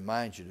you to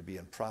remind you to be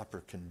in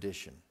proper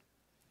condition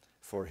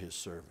for his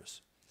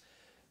service.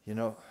 You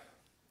know,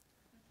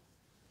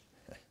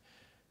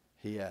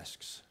 he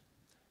asks,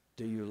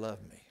 do you love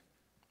me?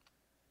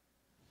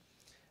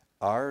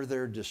 Are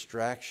there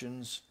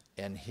distractions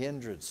and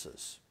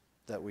hindrances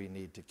that we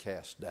need to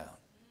cast down?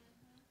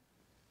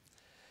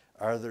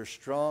 Are there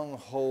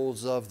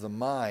strongholds of the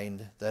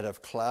mind that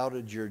have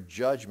clouded your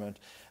judgment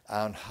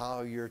on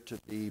how you're to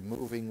be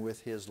moving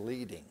with his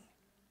leading?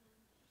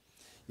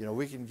 You know,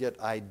 we can get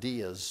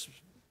ideas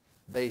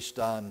based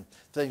on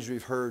things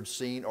we've heard,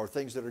 seen, or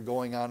things that are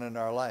going on in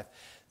our life.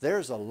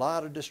 There's a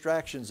lot of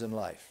distractions in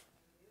life.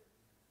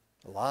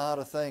 A lot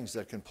of things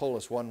that can pull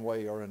us one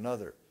way or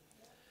another.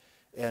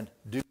 And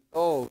do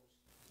those,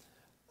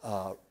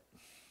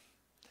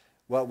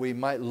 what we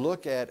might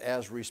look at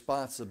as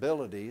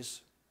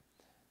responsibilities,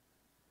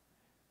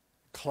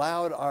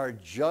 cloud our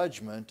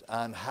judgment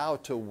on how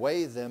to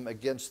weigh them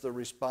against the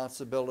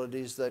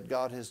responsibilities that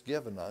God has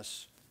given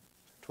us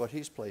to what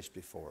he's placed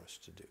before us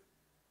to do.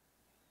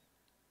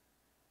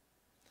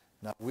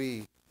 Now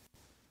we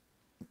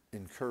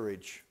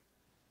encourage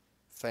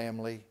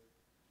family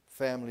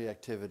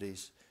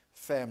activities,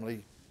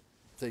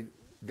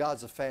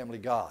 God's a family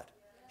God.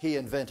 He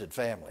invented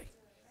family,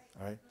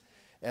 all right?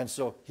 And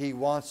so he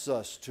wants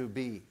us to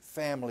be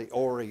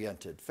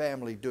family-oriented,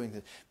 family doing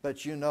this.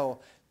 But you know,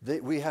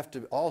 we have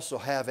to also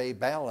have a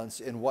balance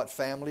in what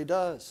family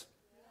does.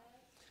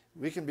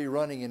 We can be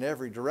running in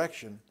every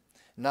direction,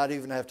 not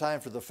even have time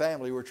for the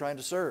family we're trying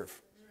to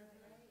serve.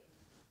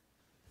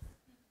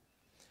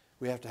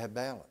 We have to have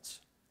balance.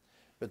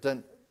 But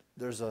then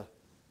there's a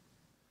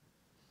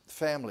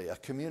family, a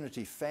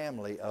community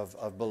family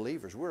of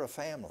believers. We're a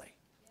family.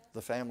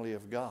 The family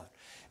of God.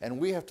 And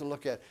we have to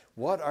look at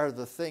what are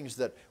the things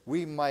that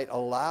we might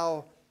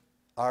allow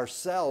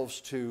ourselves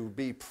to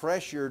be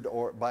pressured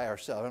or by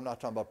ourselves. I'm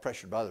not talking about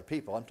pressured by other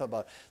people. I'm talking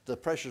about the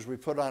pressures we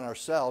put on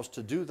ourselves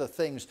to do the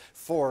things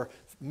for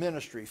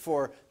ministry,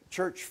 for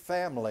church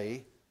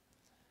family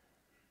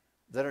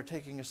that are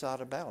taking us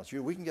out of balance.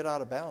 We can get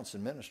out of balance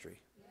in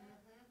ministry.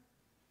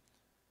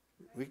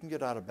 We can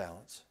get out of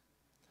balance.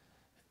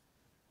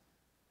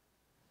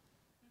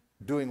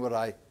 Doing what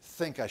I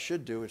think I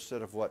should do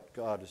instead of what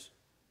God is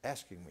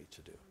asking me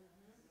to do.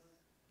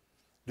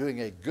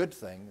 Doing a good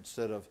thing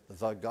instead of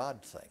the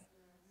God thing.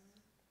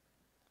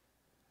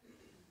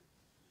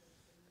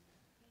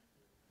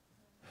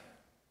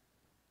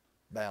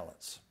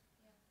 Balance.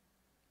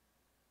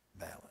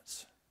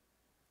 Balance.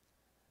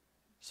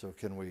 So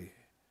can we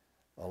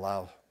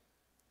allow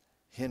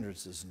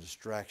hindrances and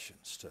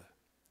distractions to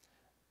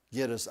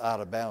get us out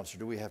of balance, or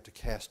do we have to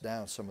cast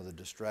down some of the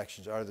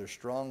distractions? Are there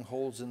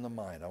strongholds in the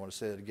mind, I want to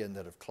say that again,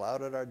 that have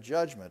clouded our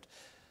judgment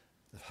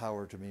of how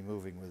we're to be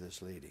moving with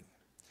his leading?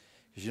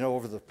 Because you know,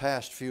 over the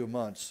past few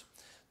months,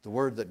 the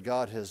word that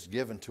God has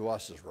given to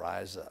us is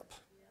rise up.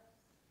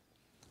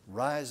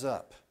 Rise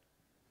up.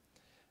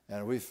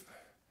 And you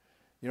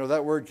know,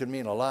 that word can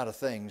mean a lot of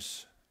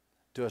things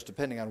to us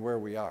depending on where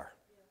we are.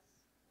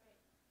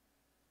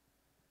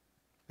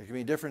 It can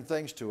mean different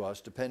things to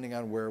us depending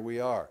on where we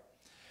are.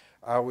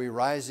 Are we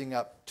rising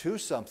up to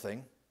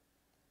something,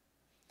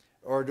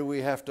 or do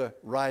we have to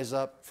rise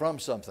up from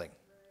something?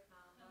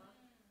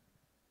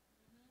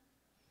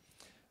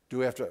 Do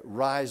we have to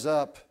rise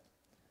up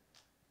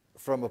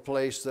from a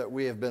place that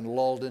we have been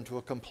lulled into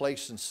a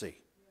complacency?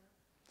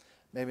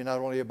 Maybe not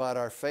only about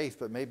our faith,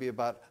 but maybe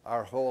about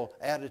our whole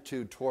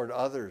attitude toward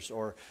others,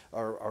 or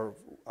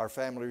our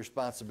family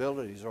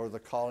responsibilities, or the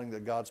calling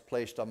that God's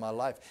placed on my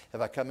life.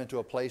 Have I come into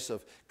a place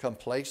of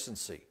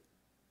complacency?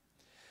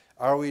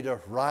 Are we to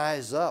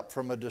rise up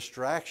from a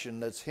distraction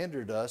that's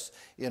hindered us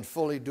in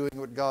fully doing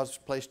what God's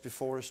placed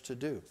before us to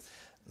do?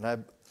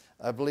 And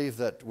I believe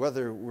that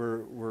whether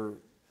we're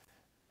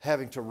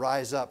having to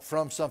rise up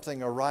from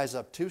something or rise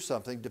up to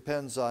something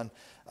depends on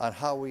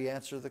how we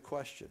answer the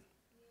question.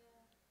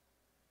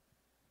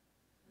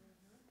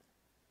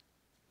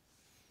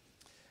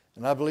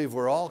 And I believe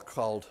we're all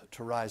called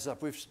to rise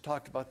up. We've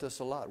talked about this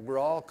a lot. We're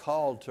all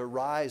called to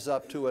rise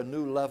up to a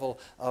new level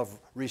of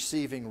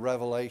receiving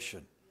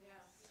revelation.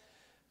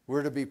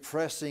 We're to be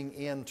pressing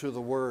into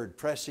the Word,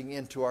 pressing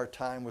into our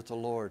time with the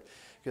Lord.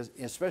 Because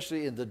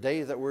especially in the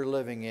day that we're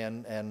living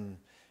in, and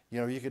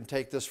you can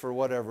take this for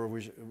whatever,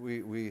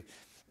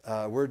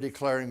 we're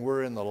declaring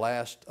we're in the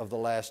last of the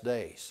last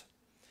days.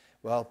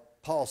 Well,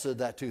 Paul said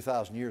that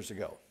 2,000 years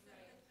ago.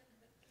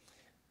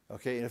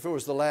 Okay, and if it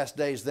was the last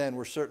days then,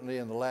 we're certainly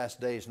in the last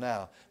days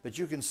now. But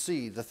you can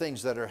see the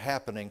things that are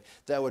happening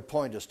that would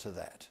point us to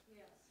that.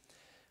 Yes.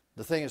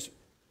 The thing is,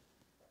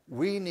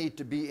 we need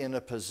to be in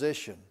a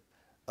position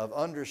of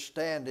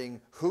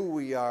understanding who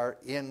we are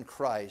in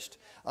Christ,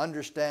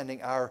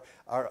 understanding our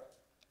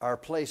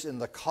place in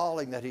the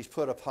calling that He's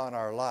put upon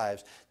our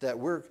lives, that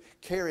we're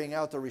carrying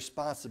out the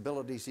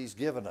responsibilities He's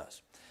given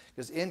us.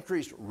 Because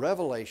increased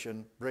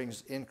revelation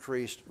brings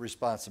increased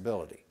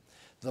responsibility.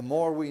 The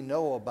more we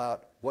know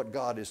about what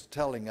God is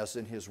telling us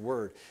in His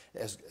Word,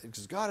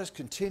 because God is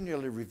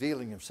continually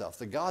revealing Himself.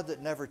 The God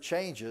that never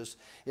changes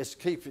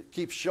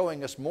keeps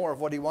showing us more of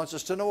what He wants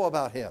us to know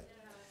about Him.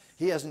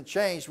 He hasn't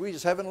changed. We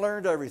just haven't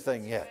learned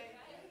everything yet.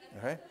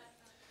 All right?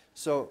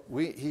 So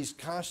He's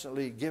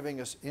constantly giving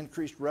us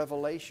increased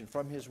revelation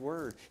from His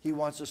Word. He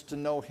wants us to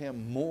know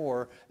Him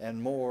more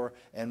and more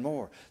and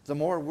more. The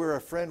more we're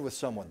a friend with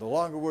someone, the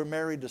longer we're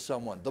married to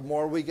someone, the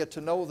more we get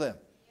to know them.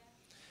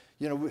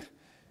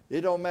 It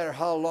don't matter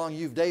how long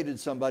you've dated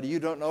somebody, you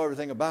don't know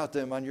everything about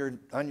them on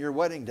your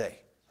wedding day.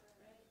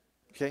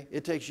 Okay?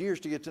 It takes years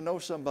to get to know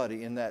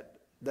somebody in that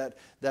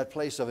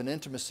place of an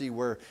intimacy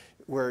where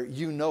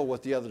you know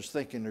what the other's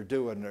thinking or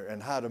doing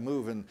and how to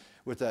move and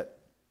with that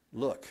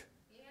look.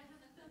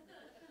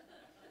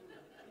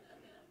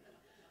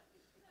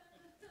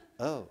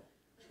 Oh.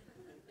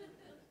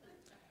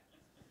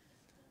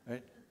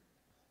 Right?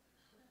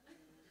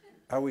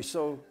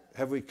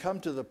 Have we come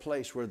to the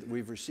place where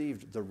we've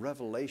received the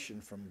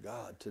revelation from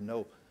God to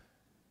know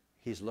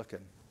He's looking?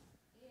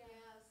 Yes.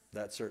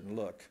 That certain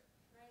look.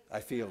 Right.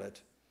 I feel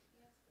it.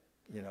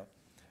 Yes.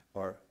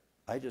 Or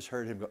I just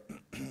heard Him go,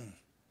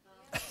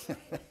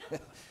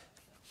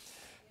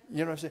 You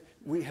know what I'm saying?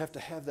 We have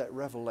to have that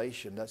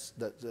revelation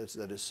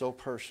that is so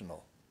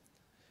personal.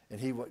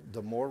 And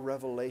the more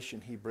revelation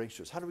He brings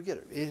to us. How do we get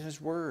it? In His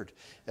Word.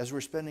 As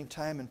we're spending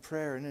time in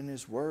prayer and in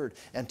His Word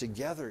and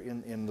together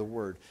in the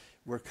Word,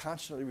 we're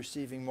constantly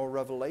receiving more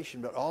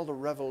revelation. But all the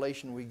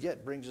revelation we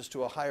get brings us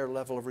to a higher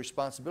level of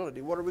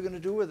responsibility. What are we going to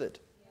do with it?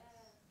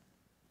 Yes.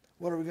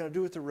 What are we going to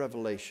do with the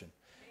revelation?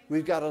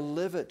 We've got to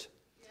live it.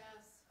 Yes.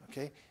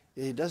 Okay?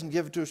 He doesn't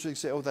give it to us so we can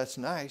say, oh, that's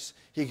nice.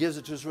 He gives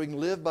it to us so we can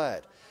live by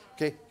it.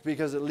 Okay,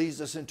 because it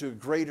leads us into a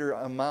greater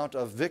amount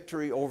of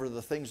victory over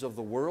the things of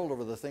the world,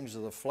 over the things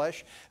of the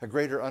flesh, a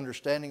greater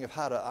understanding of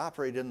how to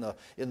operate in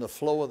the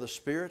flow of the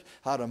Spirit,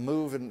 how to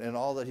move in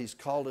all that He's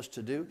called us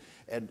to do,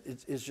 and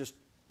it's just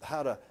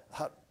how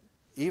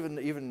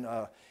even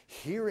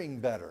hearing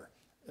better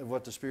of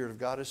what the Spirit of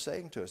God is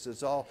saying to us.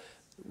 It's all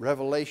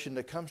revelation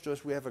that comes to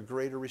us. We have a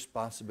greater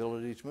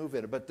responsibility to move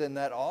in it, but then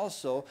that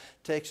also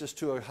takes us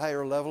to a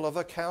higher level of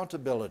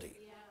accountability.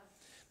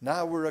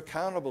 Now we're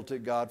accountable to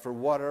God for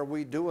what are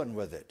we doing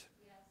with it.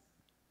 Yes.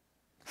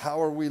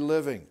 How are we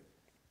living?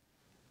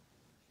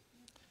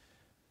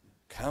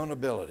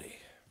 Accountability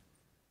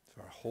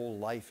for our whole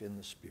life in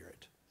the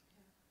Spirit.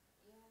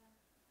 Yeah.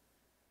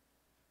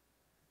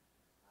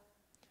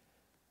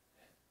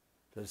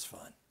 But it's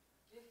fun.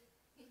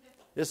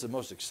 This is the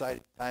most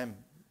exciting time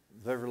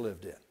I've ever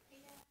lived in.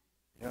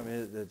 You know, I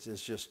mean,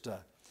 it's just the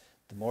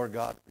more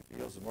God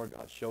reveals, the more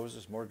God shows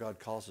us, the more God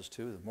calls us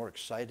to, the more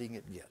exciting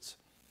it gets.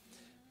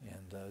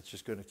 And it's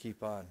just going to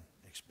keep on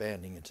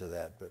expanding into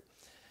that. But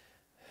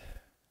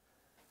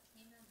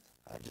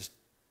I just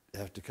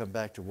have to come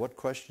back to what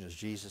question is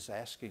Jesus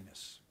asking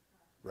us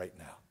right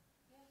now?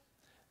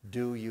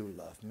 Do you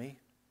love me?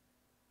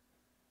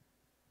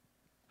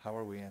 How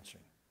are we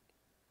answering?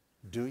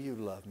 Do you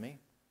love me?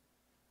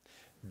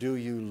 Do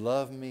you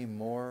love me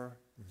more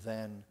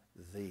than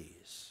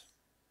these?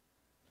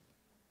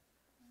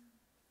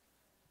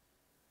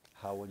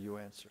 How will you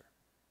answer?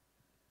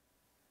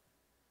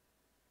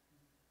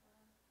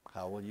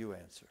 How will you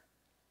answer?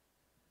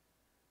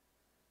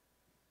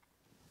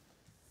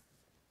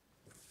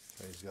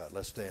 Praise God.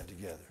 Let's stand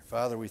together.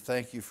 Father, we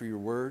thank You for Your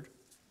Word.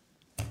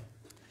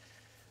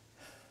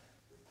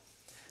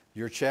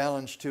 Your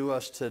challenge to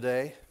us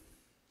today.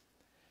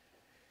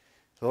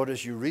 Lord,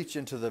 as You reach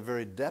into the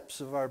very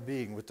depths of our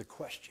being with the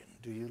question,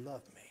 do you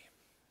love me?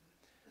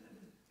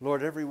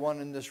 Lord, everyone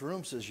in this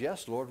room says,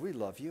 yes, Lord, we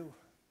love You.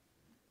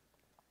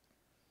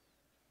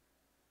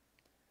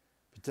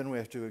 But then we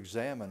have to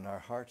examine our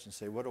hearts and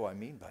say, what do I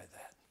mean by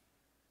that?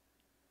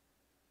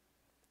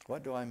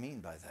 What do I mean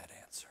by that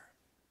answer?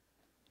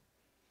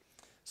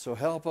 So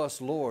help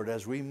us, Lord,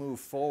 as we move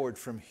forward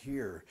from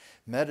here,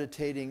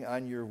 meditating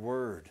on your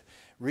word,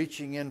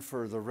 reaching in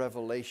for the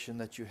revelation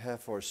that you have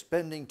for us,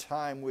 spending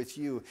time with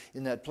you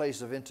in that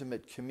place of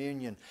intimate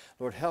communion.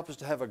 Lord, help us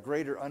to have a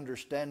greater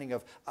understanding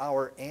of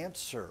our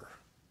answer.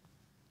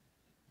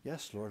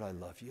 Yes, Lord, I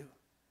love you.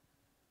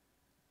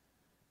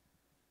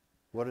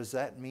 What does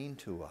that mean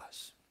to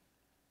us?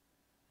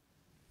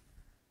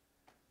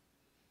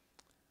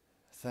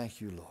 Thank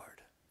you,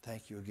 Lord.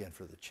 Thank you again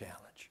for the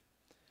challenge.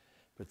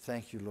 But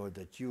thank you, Lord,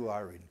 that you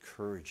are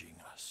encouraging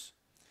us.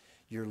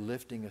 You're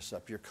lifting us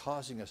up. You're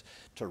causing us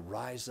to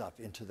rise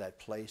up into that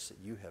place that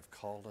you have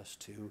called us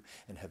to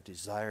and have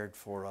desired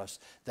for us,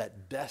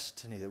 that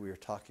destiny that we were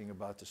talking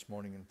about this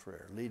morning in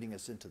prayer, leading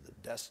us into the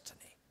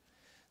destiny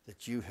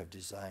that you have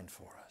designed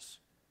for us.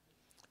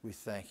 We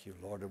thank you,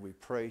 Lord, and we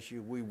praise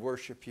you. We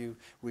worship you.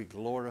 We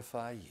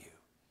glorify you.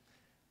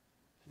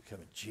 We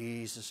come in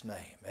Jesus'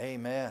 name.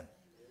 Amen.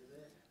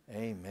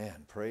 Amen.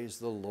 Amen. Praise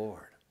the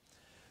Lord.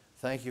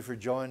 Thank you for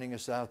joining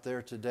us out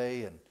there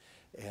today,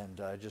 and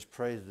I just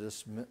pray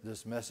that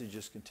this message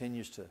just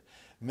continues to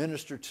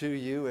minister to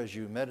you as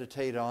you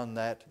meditate on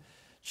that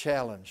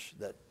challenge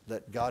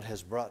that God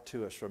has brought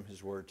to us from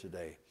his word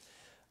today.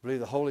 I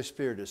believe the Holy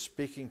Spirit is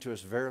speaking to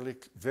us very,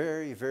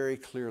 very, very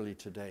clearly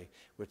today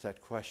with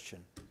that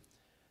question,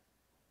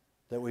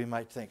 that we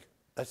might think,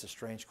 that's a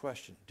strange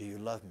question. Do you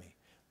love me?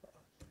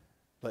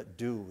 But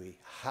do we?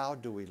 How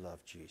do we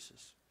love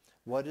Jesus?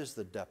 What is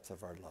the depth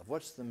of our love?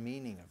 What's the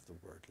meaning of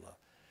the word love?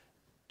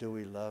 Do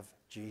we love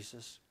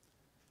Jesus?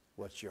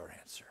 What's your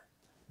answer?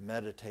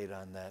 Meditate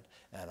on that,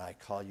 and I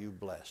call you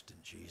blessed in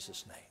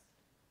Jesus' name.